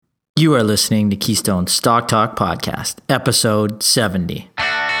You are listening to Keystone Stock Talk Podcast, episode 70.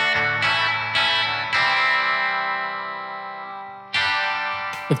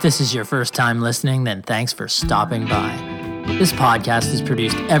 If this is your first time listening, then thanks for stopping by. This podcast is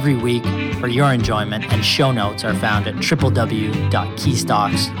produced every week for your enjoyment, and show notes are found at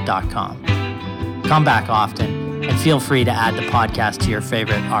www.keystocks.com. Come back often, and feel free to add the podcast to your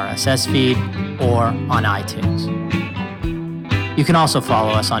favorite RSS feed or on iTunes. You can also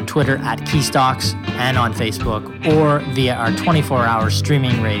follow us on Twitter at Keystocks and on Facebook or via our 24-hour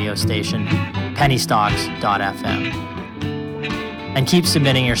streaming radio station, pennystocks.fm. And keep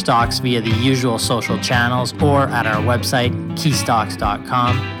submitting your stocks via the usual social channels or at our website,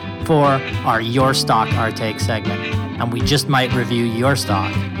 keystocks.com, for our Your Stock Our Take segment. And we just might review your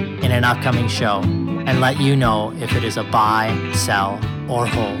stock in an upcoming show and let you know if it is a buy, sell, or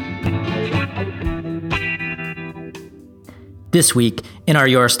hold. This week, in our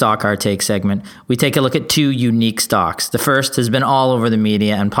Your Stock Our Take segment, we take a look at two unique stocks. The first has been all over the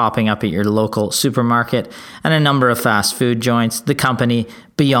media and popping up at your local supermarket and a number of fast food joints, the company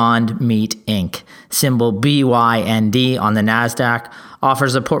Beyond Meat Inc., symbol BYND on the NASDAQ,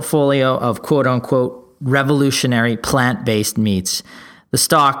 offers a portfolio of quote-unquote revolutionary plant-based meats. The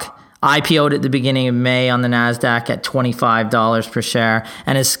stock IPO'd at the beginning of May on the NASDAQ at $25 per share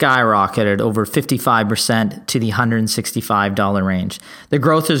and has skyrocketed over 55% to the $165 range. The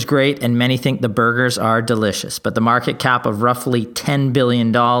growth is great and many think the burgers are delicious, but the market cap of roughly $10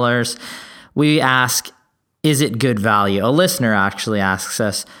 billion, we ask, is it good value? A listener actually asks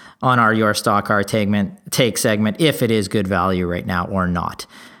us on our Your Stock Our Take segment if it is good value right now or not.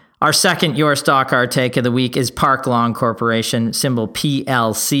 Our second Your Stock Our Take of the week is Park Lawn Corporation, symbol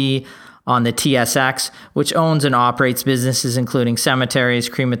PLC on the TSX, which owns and operates businesses including cemeteries,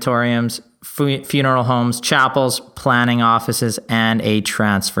 crematoriums, funeral homes, chapels, planning offices, and a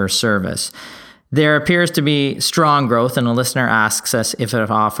transfer service. There appears to be strong growth, and a listener asks us if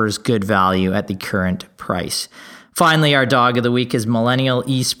it offers good value at the current price. Finally, our dog of the week is Millennial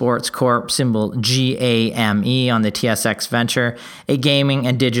Esports Corp, symbol GAME on the TSX Venture, a gaming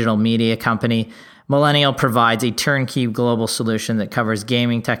and digital media company. Millennial provides a turnkey global solution that covers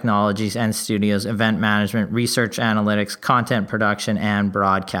gaming technologies and studios, event management, research analytics, content production, and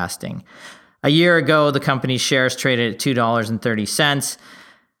broadcasting. A year ago, the company's shares traded at $2.30.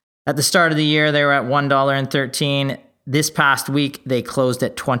 At the start of the year, they were at $1.13. This past week, they closed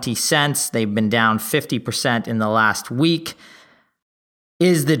at 20 cents. They've been down 50% in the last week.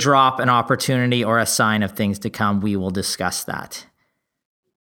 Is the drop an opportunity or a sign of things to come? We will discuss that.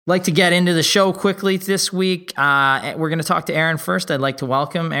 I'd like to get into the show quickly this week. We're going to talk to Aaron first. I'd like to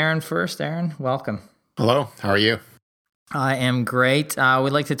welcome Aaron first. Aaron, welcome. Hello, how are you? I am great.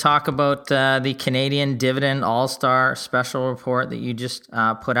 We'd like to talk about the Canadian Dividend All-Star Special Report that you just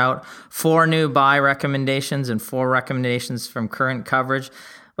put out. 4 new buy recommendations and 4 recommendations from current coverage.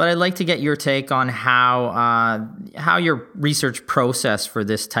 But I'd like to get your take on how your research process for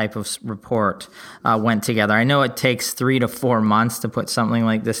this type of report went together. I know it takes 3 to 4 months to put something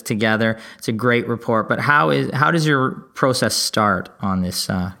like this together. It's a great report, but how does your process start on this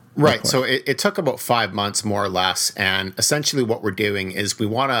Right. So it took about 5 months, more or less. And essentially what we're doing is we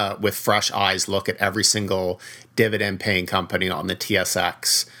want to, with fresh eyes, look at every single dividend-paying company on the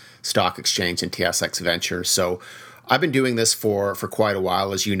TSX Stock Exchange and TSX Venture. So I've been doing this for quite a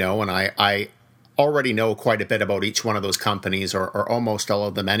while, as you know, and I already know quite a bit about each one of those companies, or almost all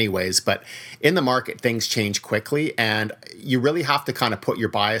of them anyways. But in the market, things change quickly, and you really have to kind of put your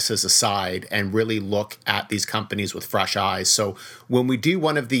biases aside and really look at these companies with fresh eyes. So when we do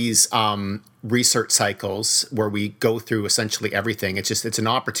one of these research cycles where we go through essentially everything, it's an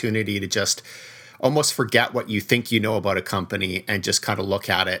opportunity to just almost forget what you think you know about a company and just kind of look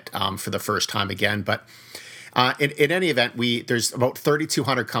at it for the first time again. But in any event, there's about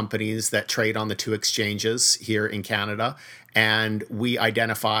 3,200 companies that trade on the 2 exchanges here in Canada, and we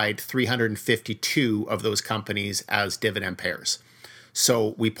identified 352 of those companies as dividend payers.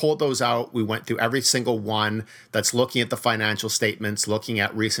 So we pulled those out. We went through every single one that's looking at the financial statements, looking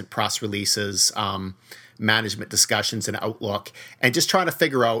at recent press releases, management discussions and outlook, and just trying to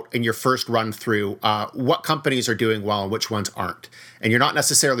figure out in your first run through what companies are doing well and which ones aren't. And you're not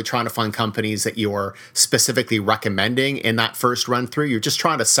necessarily trying to find companies that you're specifically recommending in that first run through. You're just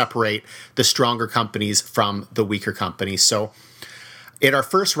trying to separate the stronger companies from the weaker companies. So in our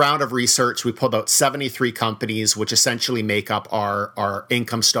first round of research, we pulled out 73 companies, which essentially make up our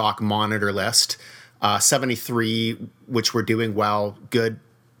income stock monitor list. 73 which were doing well, good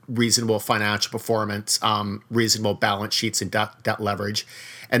reasonable financial performance, reasonable balance sheets and debt leverage.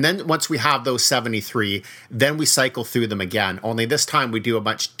 And then once we have those 73, then we cycle through them again. Only this time we do a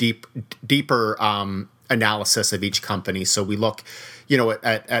much deeper analysis of each company. So we look,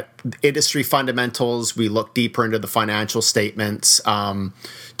 at industry fundamentals. We look deeper into the financial statements,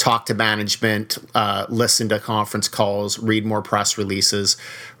 talk to management, listen to conference calls, read more press releases,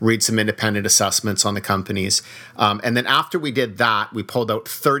 read some independent assessments on the companies. And then after we did that, we pulled out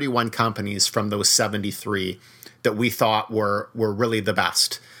 31 companies from those 73 that we thought were really the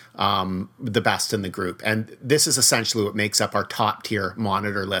best in the group. And this is essentially what makes up our top tier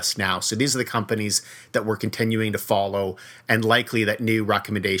monitor list now. So these are the companies that we're continuing to follow, and likely that new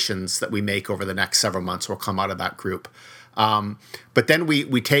recommendations that we make over the next several months will come out of that group. But then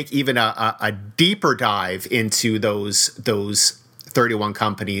we take even a deeper dive into those 31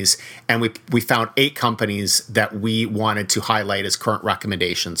 companies, and we found 8 companies that we wanted to highlight as current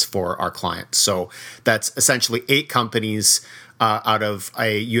recommendations for our clients. So that's essentially 8 companies out of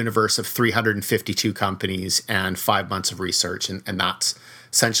a universe of 352 companies and 5 months of research, and that's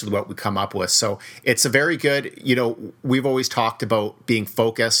essentially what we come up with. So it's a very good, we've always talked about being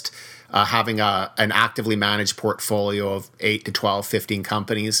focused, having an actively managed portfolio of 8 to 12, 15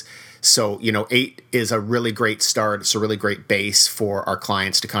 companies. So, 8 is a really great start. It's a really great base for our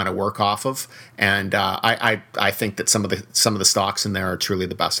clients to kind of work off of. And I think that some of the stocks in there are truly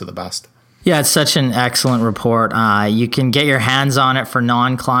the best of the best. Yeah, it's such an excellent report. You can get your hands on it for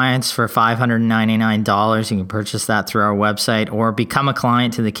non-clients for $599. You can purchase that through our website or become a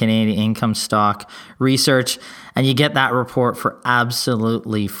client to the Canadian Income Stock Research. And you get that report for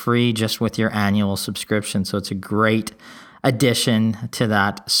absolutely free just with your annual subscription. So it's a great addition to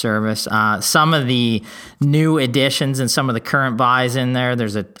that service. Some of the new additions and some of the current buys in there,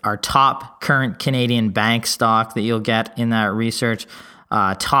 there's our top current Canadian bank stock that you'll get in that research.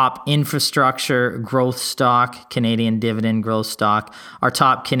 Top infrastructure growth stock, Canadian dividend growth stock, our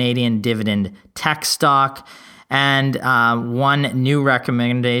top Canadian dividend tech stock, and one new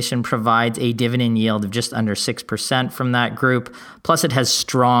recommendation provides a dividend yield of just under 6% from that group. Plus, it has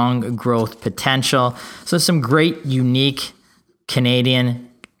strong growth potential. So some great, unique Canadian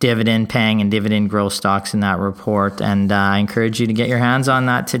dividend paying and dividend growth stocks in that report. And I encourage you to get your hands on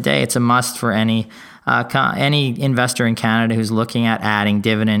that today. It's a must for any investor in Canada who's looking at adding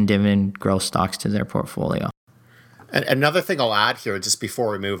dividend growth stocks to their portfolio. And another thing I'll add here, just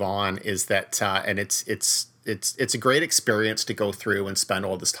before we move on, is that, and it's a great experience to go through and spend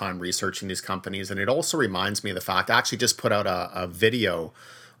all this time researching these companies. And it also reminds me of the fact, I actually just put out a video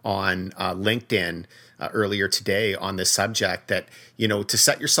on LinkedIn earlier today on this subject, that, to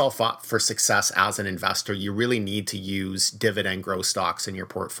set yourself up for success as an investor, you really need to use dividend growth stocks in your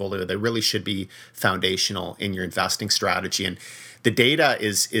portfolio. They really should be foundational in your investing strategy. And the data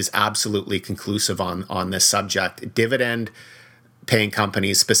is absolutely conclusive on this subject. Dividend paying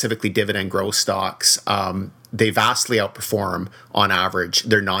companies, specifically dividend growth stocks, they vastly outperform on average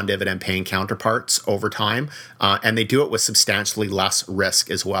their non-dividend paying counterparts over time, and they do it with substantially less risk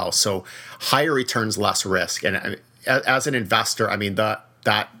as well. So higher returns, less risk. And as an investor, I mean,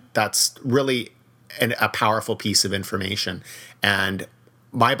 that's really a powerful piece of information. And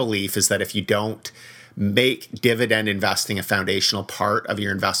my belief is that if you don't make dividend investing a foundational part of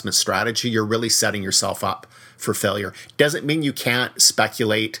your investment strategy, you're really setting yourself up for failure. Doesn't mean you can't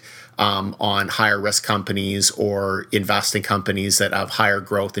speculate on higher risk companies or invest in companies that have higher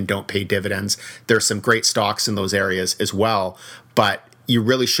growth and don't pay dividends. There's some great stocks in those areas as well, but you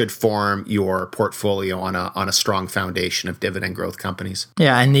really should form your portfolio on a strong foundation of dividend growth companies.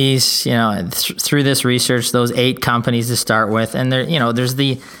 Yeah, and these, through this research, those 8 companies to start with, and there, there's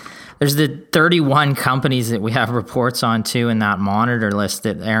the 31 companies that we have reports on too in that monitor list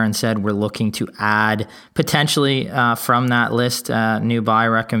that Aaron said we're looking to add potentially from that list, new buy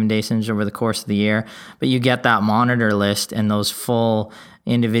recommendations over the course of the year. But you get that monitor list and those full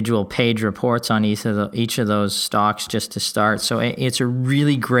individual page reports on each of those stocks just to start. So it's a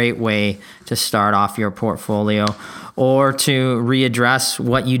really great way to start off your portfolio, or to readdress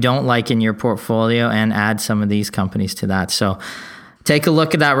what you don't like in your portfolio and add some of these companies to that. So take a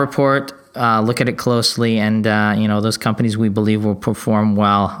look at that report, look at it closely, and those companies we believe will perform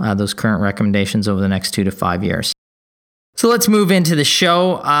well, those current recommendations over the next 2 to 5 years. So let's move into the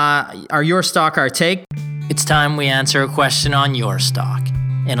show. Our Your Stock, Our Take. It's time we answer a question on your stock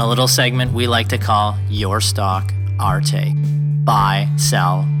in a little segment we like to call Your Stock, Our Take. Buy,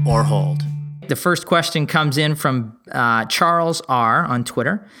 sell, or hold. The first question comes in from Charles R. on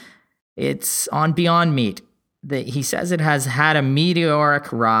Twitter. It's on Beyond Meat. he says it has had a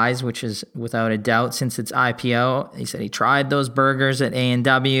meteoric rise, which is without a doubt since its IPO. He said he tried those burgers at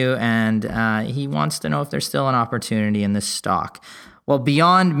A&W, and he wants to know if there's still an opportunity in this stock. Well,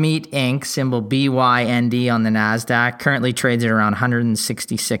 Beyond Meat Inc., symbol BYND on the NASDAQ, currently trades at around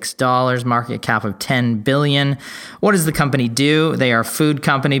 $166, market cap of $10 billion. What does the company do? They are a food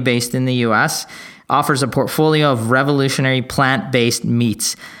company based in the U.S., offers a portfolio of revolutionary plant-based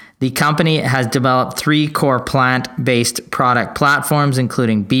meats. The company has developed 3 core plant-based product platforms,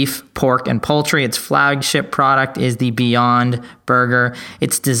 including beef, pork, and poultry. Its flagship product is the Beyond Burger.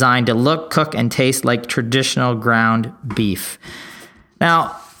 It's designed to look, cook, and taste like traditional ground beef.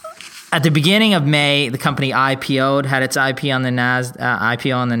 Now, at the beginning of May, the company IPO'd, had its IPO on the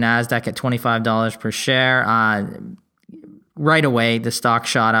NASDAQ at $25 per share. Right away, the stock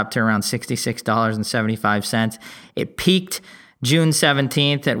shot up to around $66.75. It peaked June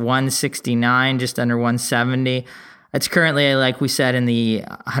 17th at $169, just under $170. It's currently, like we said, in the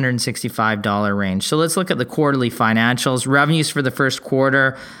 $165 range. So let's look at the quarterly financials. Revenues for the first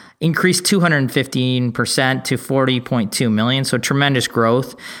quarter increased 215% to $40.2 million, so tremendous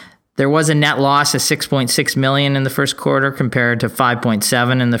growth. There was a net loss of $6.6 million in the first quarter compared to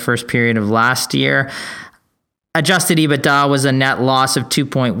 $5.7 in the first period of last year. Adjusted EBITDA was a net loss of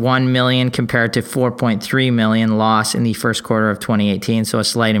 $2.1 million compared to $4.3 million loss in the first quarter of 2018, so a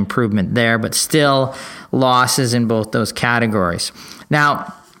slight improvement there, but still losses in both those categories.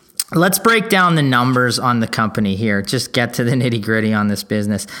 Now, let's break down the numbers on the company here, just get to the nitty-gritty on this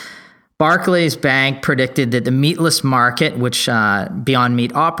business. Barclays Bank predicted that the meatless market, which Beyond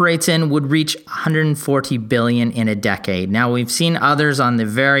Meat operates in, would reach $140 billion in a decade. Now, we've seen others on the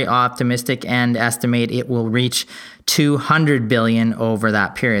very optimistic end estimate it will reach $200 billion over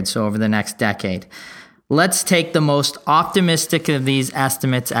that period, so over the next decade. Let's take the most optimistic of these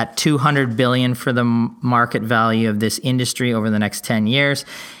estimates at $200 billion for the market value of this industry over the next 10 years.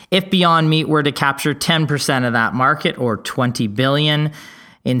 If Beyond Meat were to capture 10% of that market, or $20 billion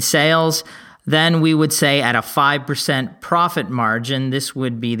in sales, then we would say at a 5% profit margin, this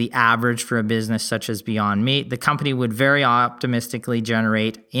would be the average for a business such as Beyond Meat. The company would very optimistically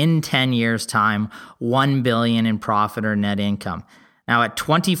generate, in 10 years' time, $1 billion in profit or net income. Now, at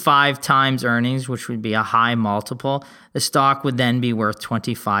 25 times earnings, which would be a high multiple, the stock would then be worth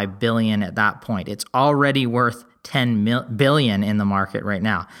 $25 billion at that point. It's already worth $10 billion in the market right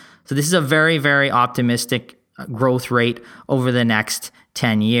now. So this is a very, very optimistic growth rate over the next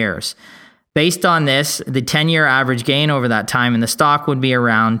 10 years. Based on this, the 10-year average gain over that time in the stock would be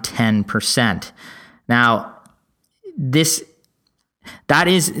around 10%. Now,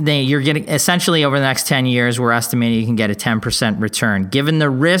 you're getting essentially over the next 10 years, we're estimating you can get a 10% return. Given the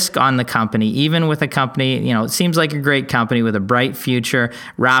risk on the company, even with a company, it seems like a great company with a bright future,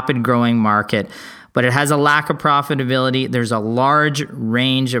 rapid growing market, but it has a lack of profitability. There's a large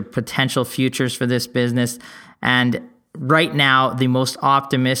range of potential futures for this business. And right now, the most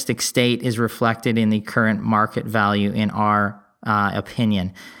optimistic state is reflected in the current market value, in our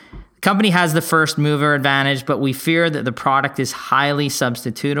opinion. The company has the first mover advantage, but we fear that the product is highly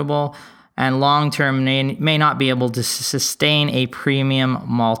substitutable and long-term may not be able to sustain a premium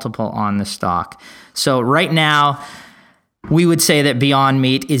multiple on the stock. So right now, we would say that Beyond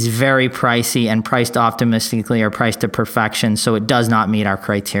Meat is very pricey and priced optimistically, or priced to perfection, so it does not meet our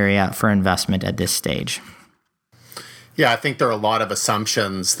criteria for investment at this stage. Yeah, I think there are a lot of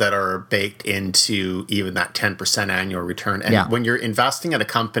assumptions that are baked into even that 10% annual return. And when you're investing in a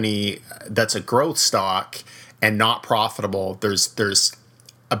company that's a growth stock and not profitable, there's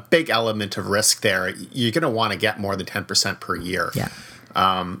a big element of risk there. You're going to want to get more than 10% per year. Yeah.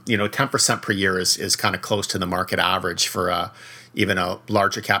 10% per year is kind of close to the market average for even a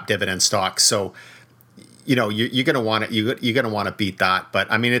larger cap dividend stock. So, you're going to want to beat that.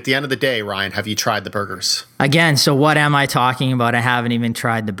 But I mean, at the end of the day, Ryan, have you tried the burgers? Again, so what am I talking about? I haven't even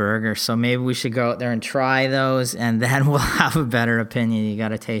tried the burgers. So maybe we should go out there and try those, and then we'll have a better opinion. You got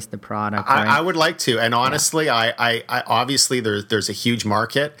to taste the product. Right? I would like to. And honestly, I obviously there's a huge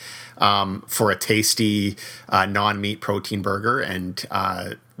market for a tasty non-meat protein burger, and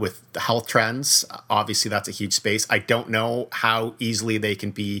with the health trends, obviously that's a huge space. I don't know how easily they can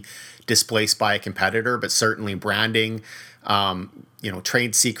be displaced by a competitor, but certainly branding,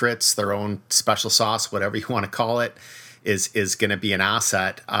 trade secrets, their own special sauce, whatever you want to call it, is going to be an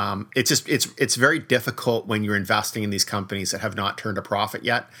asset. It's very difficult when you're investing in these companies that have not turned a profit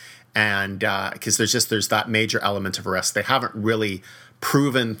yet, and because there's that major element of risk. They haven't really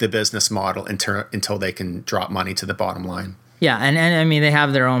proven the business model until they can drop money to the bottom line. Yeah, and I mean, they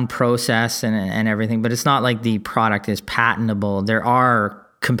have their own process and everything, but it's not like the product is patentable. There are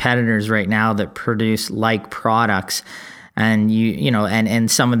competitors right now that produce like products. And and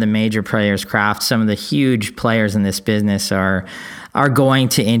some of the major players, Kraft, some of the huge players in this business are going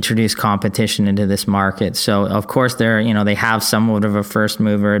to introduce competition into this market. So of course they have somewhat of a first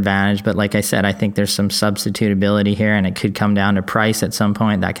mover advantage, but like I said, I think there's some substitutability here, and it could come down to price at some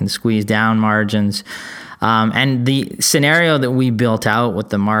point that can squeeze down margins. And the scenario that we built out with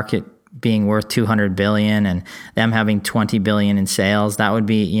the market being worth $200 billion and them having $20 billion in sales, that would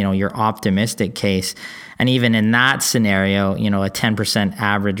be, your optimistic case. And even in that scenario, a 10%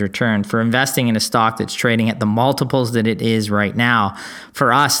 average return for investing in a stock that's trading at the multiples that it is right now.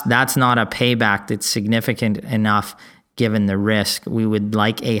 For us, that's not a payback that's significant enough given the risk. We would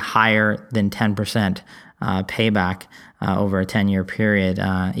like a higher than 10% payback over a 10-year period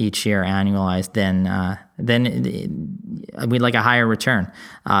each year annualized, then we'd like a higher return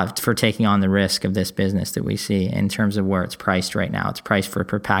for taking on the risk of this business that we see in terms of where it's priced right now. It's priced for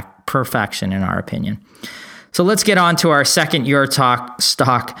perfection, in our opinion. So let's get on to our second Your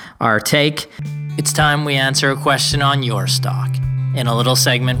Stock, Our Take. It's time we answer a question on your stock in a little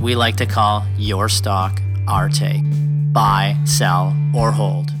segment we like to call Your Stock, Our Take. Buy, sell, or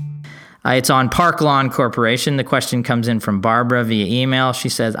hold. It's on Park Lawn Corporation. The question comes in from Barbara via email. She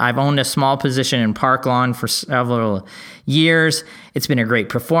says, I've owned a small position in Park Lawn for several years. It's been a great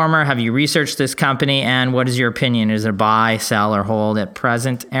performer. Have you researched this company? And what is your opinion? Is it a buy, sell, or hold at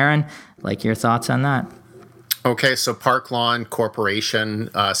present? Aaron, like your thoughts on that? Okay, so Park Lawn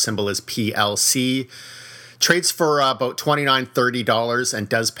Corporation, symbol is PLC. Trades for about $29, $30 and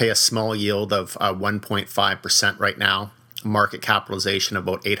does pay a small yield of 1.5% right now. Market capitalization of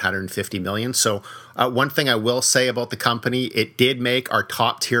about $850 million. So one thing I will say about the company, it did make our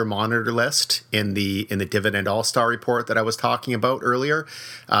top tier monitor list in the Dividend All-Star report that I was talking about earlier.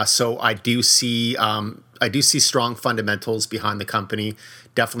 So I do see strong fundamentals behind the company.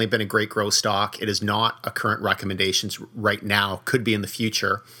 Definitely been a great growth stock. It is not a current recommendations right now, could be in the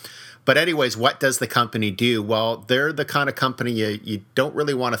future. But anyways, what does the company do? Well, they're the kind of company you don't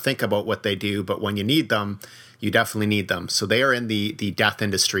really want to think about what they do, but when you need them, you definitely need them. So they are in the death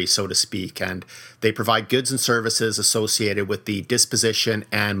industry, so to speak, and they provide goods and services associated with the disposition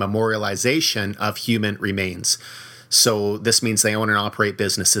and memorialization of human remains. So this means they own and operate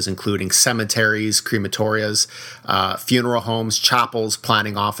businesses including cemeteries, crematorias, funeral homes, chapels,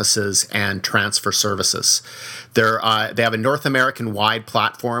 planning offices, and transfer services. They have a North American-wide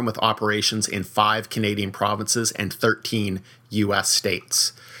platform with operations in 5 Canadian provinces and 13 U.S.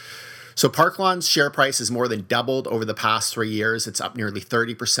 states. So Park Lawn's share price has more than doubled over the past 3 years. It's up nearly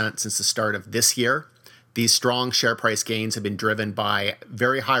 30% since the start of this year. These strong share price gains have been driven by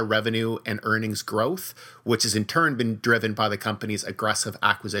very high revenue and earnings growth, which has in turn been driven by the company's aggressive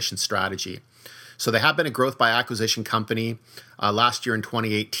acquisition strategy. So they have been a growth by acquisition company. Last year in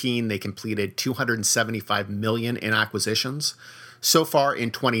 2018, they completed $275 million in acquisitions. So far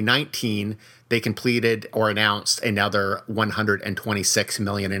in 2019, they completed or announced another $126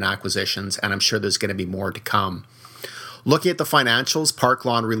 million in acquisitions, and I'm sure there's going to be more to come. Looking at the financials, Park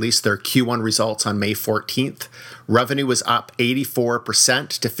Lawn released their Q1 results on May 14th. Revenue was up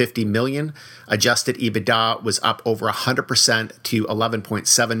 84% to $50 million. Adjusted EBITDA was up over 100% to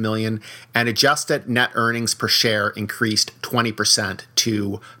 $11.7 million. And adjusted net earnings per share increased 20%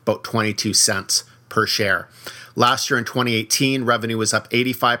 to about 22 cents per share. Last year in 2018, revenue was up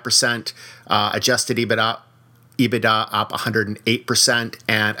 85%. Adjusted EBITDA up 108%,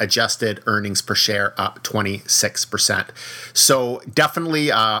 and adjusted earnings per share up 26%. So definitely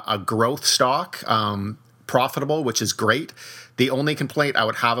a growth stock, profitable, which is great. The only complaint I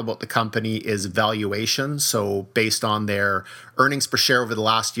would have about the company is valuation. So based on their earnings per share over the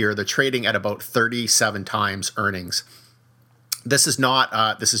last year, they're trading at about 37 times earnings. This is not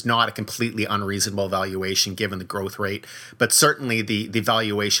a completely unreasonable valuation given the growth rate, but certainly the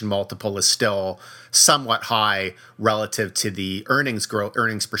valuation multiple is still somewhat high relative to the earnings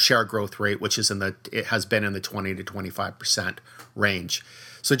per share growth rate, which is it has been in the 20 to 25% range.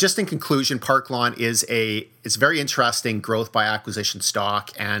 So just in conclusion, Park Lawn is it's very interesting growth by acquisition stock,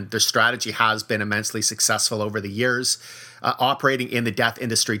 and their strategy has been immensely successful over the years. Operating in the death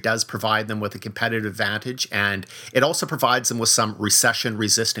industry does provide them with a competitive advantage, and it also provides them with some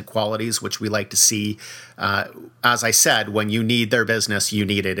recession-resistant qualities, which we like to see. As I said, when you need their business, you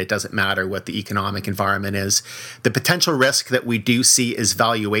need it. It doesn't matter what the economic environment is. The potential risk that we do see is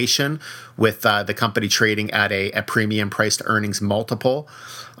valuation, with the company trading at a premium price to earnings multiple.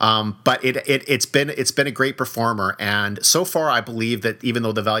 But it's been a great performer, and so far I believe that even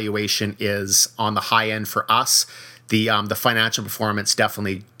though the valuation is on the high end for us, the financial performance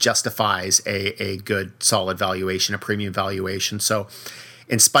definitely justifies a good solid valuation, a premium valuation. So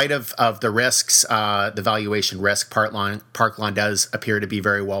in spite of the risks, the valuation risk, Parkland does appear to be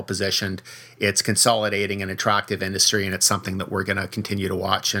very well positioned. It's consolidating an attractive industry, and it's something that we're going to continue to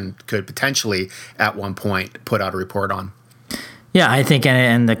watch and could potentially at one point put out a report on. Yeah, I think,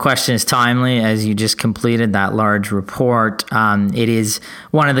 and the question is timely as you just completed that large report. It is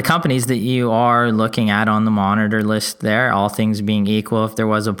one of the companies that you are looking at on the monitor list there, all things being equal. If there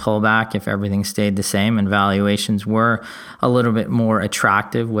was a pullback, if everything stayed the same and valuations were a little bit more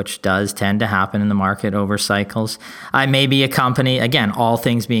attractive, which does tend to happen in the market over cycles. May be a company, again, all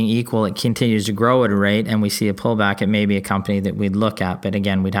things being equal, it continues to grow at a rate and we see a pullback, it may be a company that we'd look at. But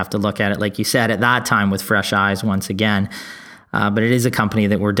again, we'd have to look at it, like you said, at that time with fresh eyes once again. But it is a company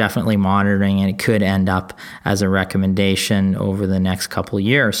that we're definitely monitoring, and it could end up as a recommendation over the next couple of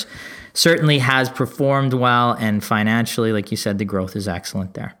years. Certainly has performed well, and financially, like you said, the growth is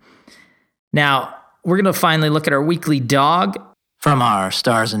excellent there. Now, we're going to finally look at our weekly dog. From our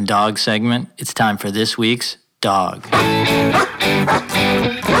Stars and Dogs segment, it's time for this week's dog.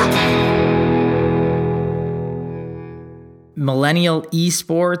 Millennial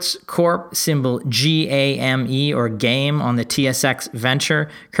Esports Corp, symbol GAME or GAME on the TSX Venture,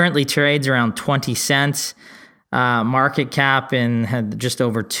 currently trades around 20 cents. Market cap had just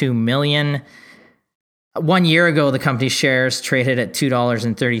over $2 million. 1 year ago, the company's shares traded at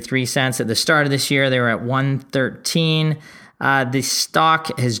 $2.33. At the start of this year, they were at $1.13. The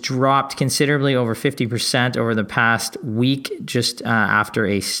stock has dropped considerably, over 50% over the past week, just after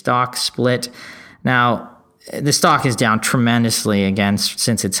a stock split. Now, the stock is down tremendously again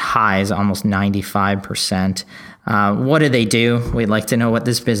since its highs, almost 95%. What do they do? We'd like to know what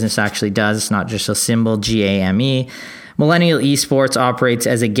this business actually does. It's not just a symbol, GAME. Millennial Esports operates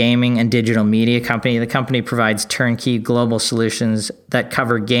as a gaming and digital media company. The company provides turnkey global solutions that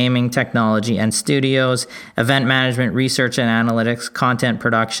cover gaming, technology, and studios, event management, research and analytics, content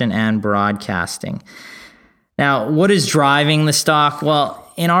production, and broadcasting. Now, what is driving the stock?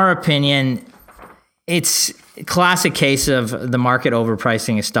 Well, in our opinion, it's a classic case of the market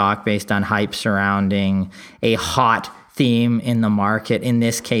overpricing a stock based on hype surrounding a hot theme in the market. In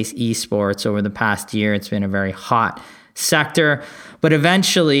this case, esports. Over the past year, it's been a very hot sector. But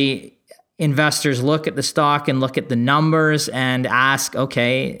eventually, investors look at the stock and look at the numbers and ask,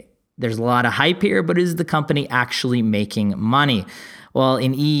 okay, there's a lot of hype here, but is the company actually making money? Well,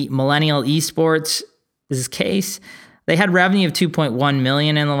 in Millennial Esports' case, they had revenue of $2.1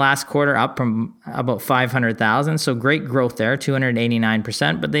 million in the last quarter, up from about $500,000. So great growth there,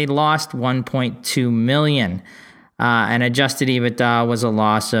 289%, but they lost $1.2 million. And adjusted EBITDA was a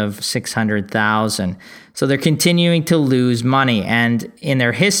loss of $600,000. So they're continuing to lose money. And in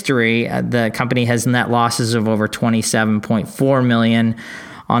their history, the company has net losses of over $27.4 million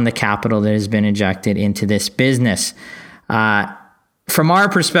on the capital that has been injected into this business. From our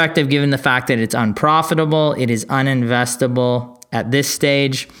perspective, given the fact that it's unprofitable, it is uninvestable at this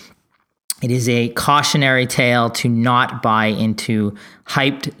stage, it is a cautionary tale to not buy into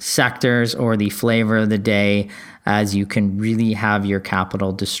hyped sectors or the flavor of the day, as you can really have your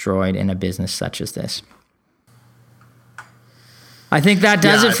capital destroyed in a business such as this. I think that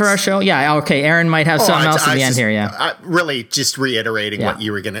does it for our show. Yeah. Okay. Aaron might have something else at the end here. Yeah. Really, just reiterating what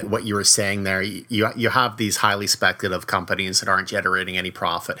you were saying there. You have these highly speculative companies that aren't generating any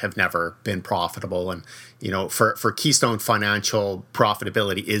profit, have never been profitable, and for Keystone Financial,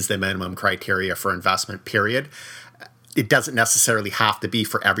 profitability is the minimum criteria for investment. Period. It doesn't necessarily have to be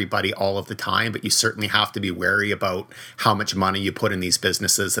for everybody all of the time, but you certainly have to be wary about how much money you put in these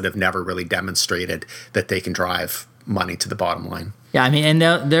businesses that have never really demonstrated that they can drive money to the bottom line. Yeah, I mean,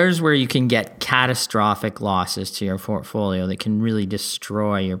 and there's where you can get catastrophic losses to your portfolio that can really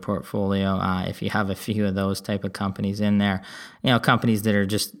destroy your portfolio if you have a few of those type of companies in there. Companies that are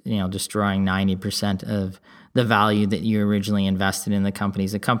just, destroying 90% of the value that you originally invested in the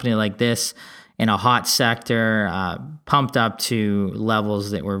companies. A company like this in a hot sector, pumped up to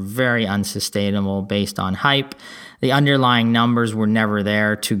levels that were very unsustainable based on hype. The underlying numbers were never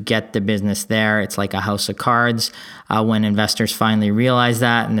there to get the business there. It's like a house of cards. When investors finally realize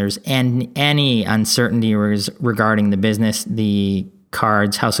that and there's any uncertainty regarding the business, the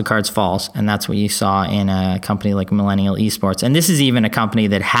house of cards falls. And that's what you saw in a company like Millennial Esports. And this is even a company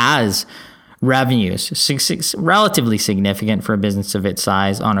that has revenues, relatively significant for a business of its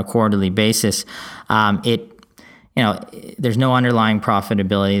size on a quarterly basis. There's no underlying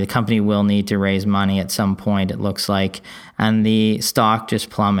profitability. The company will need to raise money at some point, it looks like, and the stock just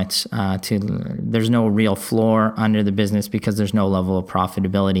plummets there's no real floor under the business because there's no level of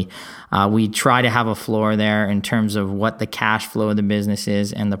profitability. We try to have a floor there in terms of what the cash flow of the business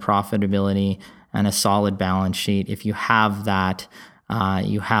is and the profitability and a solid balance sheet. If you have that,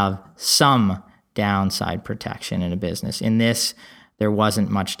 you have some downside protection in a business. In this, there wasn't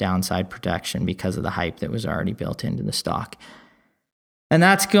much downside protection because of the hype that was already built into the stock. And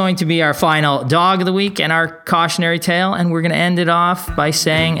that's going to be our final dog of the week and our cautionary tale. And we're going to end it off by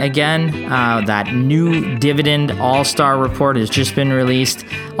saying, again, that new dividend all-star report has just been released.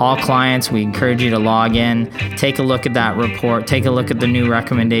 All clients, we encourage you to log in, take a look at that report, take a look at the new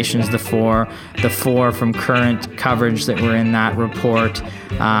recommendations, the four from current coverage that were in that report,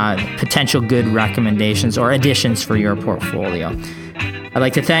 potential good recommendations or additions for your portfolio. I'd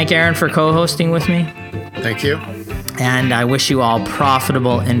like to thank Aaron for co-hosting with me. Thank you. And I wish you all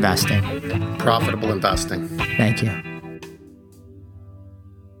profitable investing. Profitable investing. Thank you.